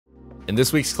In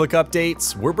this week's Click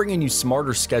Updates, we're bringing you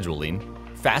smarter scheduling,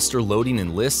 faster loading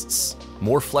in lists,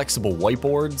 more flexible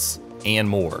whiteboards, and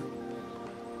more.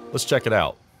 Let's check it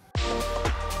out.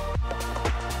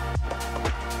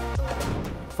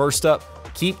 First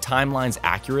up, keep timelines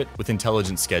accurate with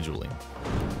intelligent scheduling.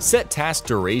 Set task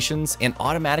durations and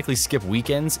automatically skip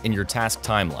weekends in your task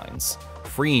timelines,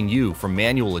 freeing you from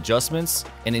manual adjustments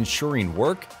and ensuring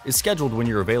work is scheduled when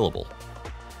you're available.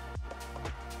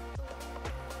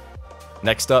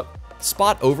 Next up,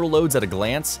 spot overloads at a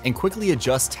glance and quickly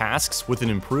adjust tasks with an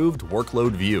improved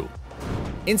workload view.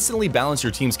 Instantly balance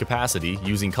your team's capacity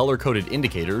using color-coded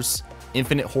indicators,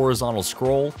 infinite horizontal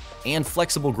scroll, and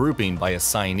flexible grouping by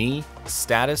assignee,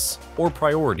 status, or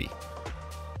priority.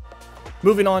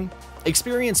 Moving on,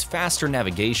 experience faster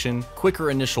navigation, quicker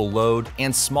initial load,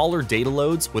 and smaller data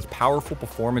loads with powerful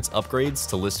performance upgrades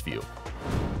to list view.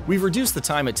 We've reduced the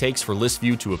time it takes for list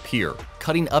view to appear,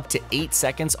 cutting up to 8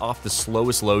 seconds off the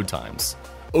slowest load times.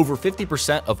 Over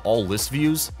 50% of all list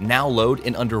views now load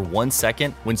in under 1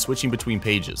 second when switching between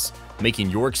pages, making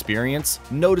your experience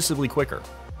noticeably quicker.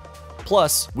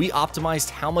 Plus, we optimized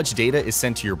how much data is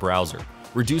sent to your browser,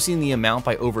 reducing the amount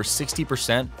by over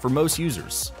 60% for most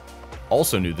users.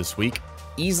 Also new this week,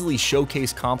 easily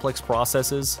showcase complex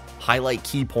processes, highlight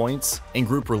key points, and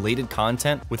group related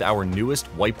content with our newest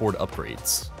whiteboard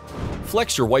upgrades.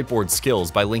 Flex your whiteboard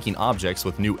skills by linking objects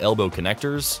with new elbow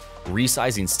connectors,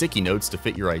 resizing sticky notes to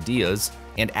fit your ideas,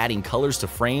 and adding colors to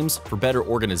frames for better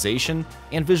organization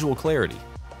and visual clarity.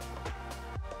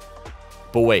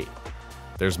 But wait,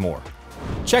 there's more.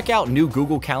 Check out new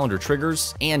Google Calendar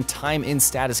triggers and time in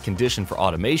status condition for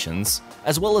automations,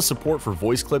 as well as support for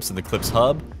voice clips in the Clips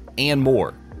Hub, and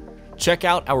more. Check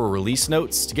out our release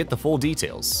notes to get the full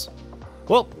details.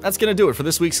 Well, that's gonna do it for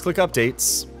this week's Click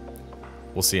Updates.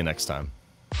 We'll see you next time.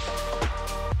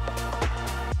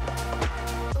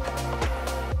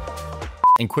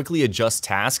 And quickly adjust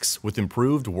tasks with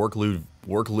improved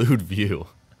workload view.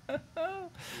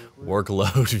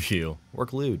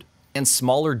 Workload. And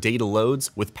smaller data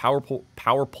loads with powerful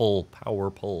performance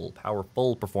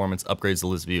upgrades to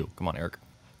list view. Come on, Eric.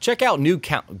 Check out new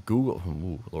Google.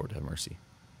 Ooh, Lord have mercy.